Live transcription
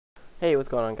Hey, what's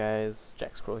going on, guys?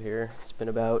 Jack Squirrel here. It's been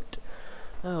about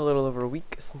a little over a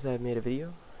week since I've made a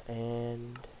video,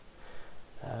 and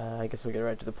I guess I'll get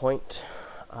right to the point.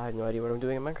 I have no idea what I'm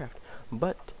doing in Minecraft,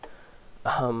 but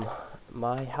um,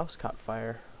 my house caught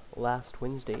fire last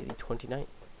Wednesday, the 29th,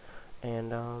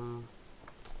 and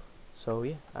so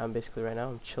yeah, I'm basically right now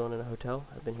I'm chilling in a hotel.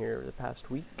 I've been here the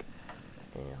past week,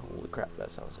 and holy crap,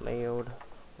 that sounds loud.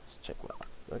 Let's check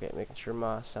my making sure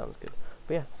my sounds good.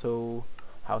 But yeah, so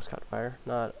house caught fire.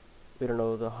 We don't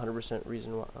know the 100%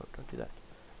 reason why. Oh, don't do that.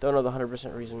 Don't know the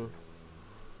 100% reason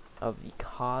of the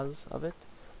cause of it.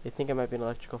 They think it might be an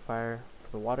electrical fire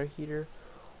for the water heater,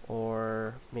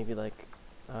 or maybe like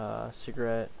a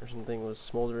cigarette or something was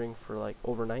smoldering for like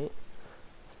overnight,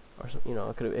 or something.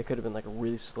 It could have been like a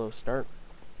really slow start.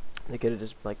 They could have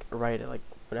just like right at like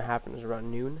when it happened was around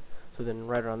noon. So then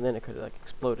right around then it could have like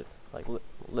exploded, like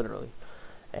literally.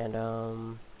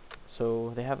 And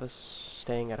so they have us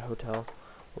staying at a hotel.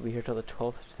 We'll be here till the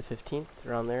 12th to the 15th,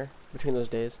 around there, between those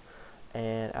days.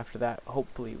 And after that,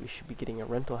 hopefully, we should be getting a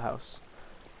rental house.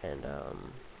 And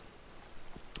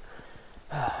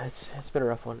it's been a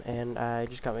rough one. And I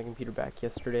just got my computer back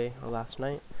yesterday or last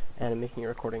night, and I'm making a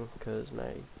recording because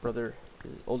my brother,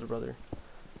 his older brother,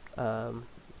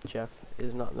 Jeff,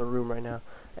 is not in the room right now.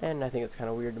 And I think it's kind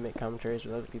of weird to make commentaries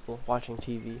with other people watching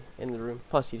TV in the room.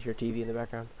 Plus, you'd hear TV in the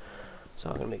background. So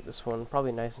I'm going to make this one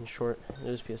probably nice and short.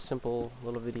 It'll just be a simple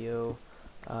little video.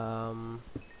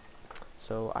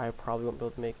 So I probably won't be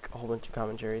able to make a whole bunch of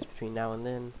commentaries between now and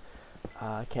then.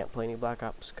 I can't play any Black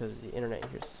Ops because the internet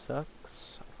here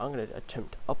sucks. I'm going to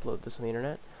attempt to upload this on the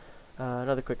internet.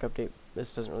 Another quick update.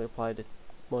 This doesn't really apply to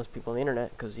most people on the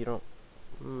internet because you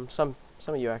don't... some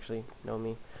of you actually know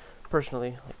me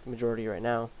personally, like the majority right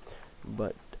now.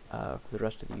 But for the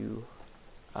rest of you,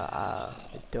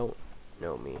 don't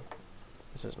know me.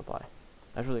 This doesn't apply.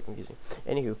 That's really confusing.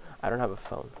 Anywho, I don't have a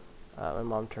phone. My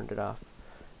mom turned it off.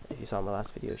 If you saw my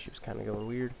last video, she was kind of going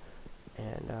weird.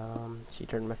 And she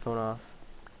turned my phone off.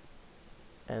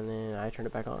 And then I turned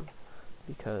it back on.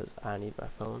 Because I need my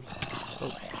phone.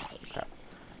 Oh, crap.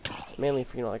 Mainly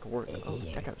for, like work. Oh,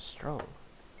 that guy was strong.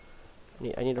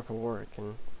 I need it for work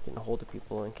and getting a hold of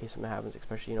people in case something happens.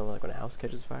 Especially, like when a house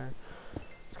catches fire.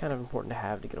 It's kind of important to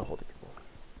have to get a hold of people.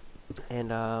 And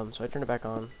so I turned it back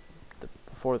on.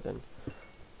 Before then,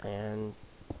 and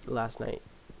last night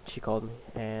she called me,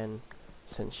 and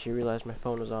since she realized my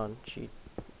phone was on, she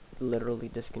literally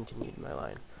discontinued my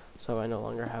line, so I no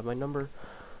longer have my number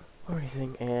or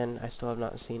anything, and I still have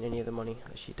not seen any of the money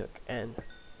that she took. And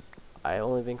I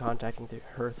only been contacting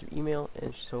her through email,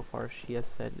 and so far she has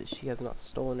said that she has not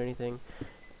stolen anything,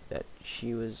 that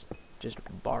she was just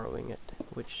borrowing it,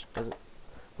 which doesn't.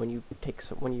 When you take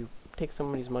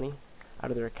somebody's money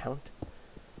out of their account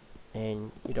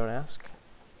and you don't ask,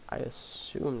 I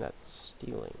assume that's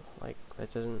stealing. Like,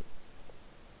 that doesn't...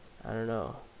 I don't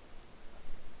know.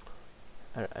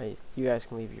 You guys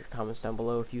can leave your comments down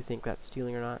below if you think that's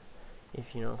stealing or not.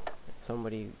 If, if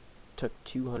somebody took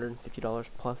 $250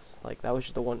 plus, like, that was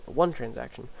just the one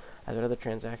transaction. I've had other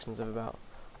transactions of about,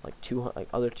 like,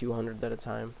 other 200 at a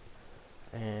time.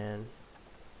 And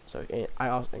so, I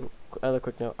also... Another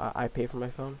quick note, I pay for my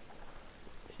phone.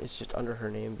 It's just under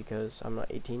her name because I'm not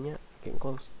 18 yet, getting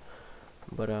close.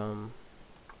 But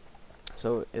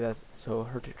so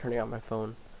her turning out my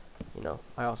phone,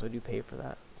 I also do pay for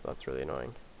that, so that's really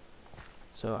annoying.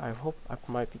 So I hope I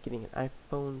might be getting an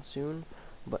iPhone soon,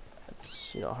 but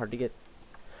it's hard to get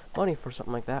money for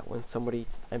something like that when somebody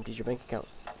empties your bank account.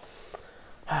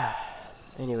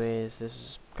 Anyways, this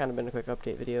has kind of been a quick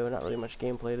update video. Not really much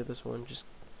gameplay to this one, just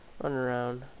running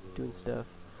around doing stuff.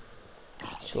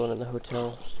 Chilling in the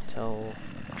hotel till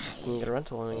you can get a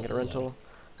rental, and then get a rental.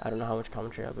 I don't know how much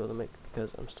commentary I'll be able to make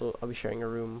because I'll be sharing a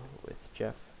room with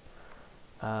Jeff.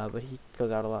 But he goes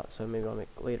out a lot, so maybe I'll make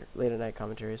late at night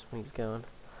commentaries when he's gone.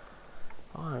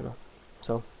 Oh, I don't know.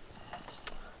 So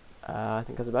I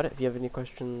think that's about it. If you have any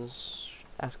questions,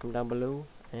 ask them down below,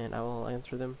 and I will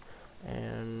answer them.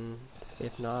 And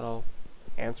if not, I'll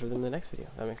answer them in the next video.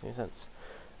 If that makes any sense.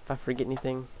 If I forget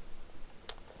anything,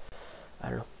 I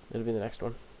don't know. It'll be the next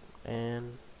one.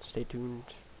 And stay tuned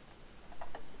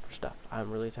for stuff. I'm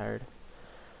really tired.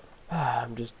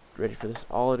 I'm just ready for this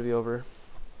all to be over.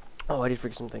 Oh, I did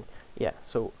forget something. Yeah,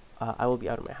 so I will be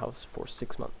out of my house for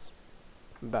 6 months.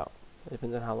 About. It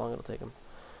depends on how long it'll take them.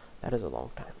 That is a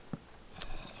long time.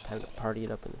 Time to party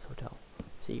it up in this hotel.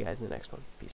 See you guys in the next one. Peace.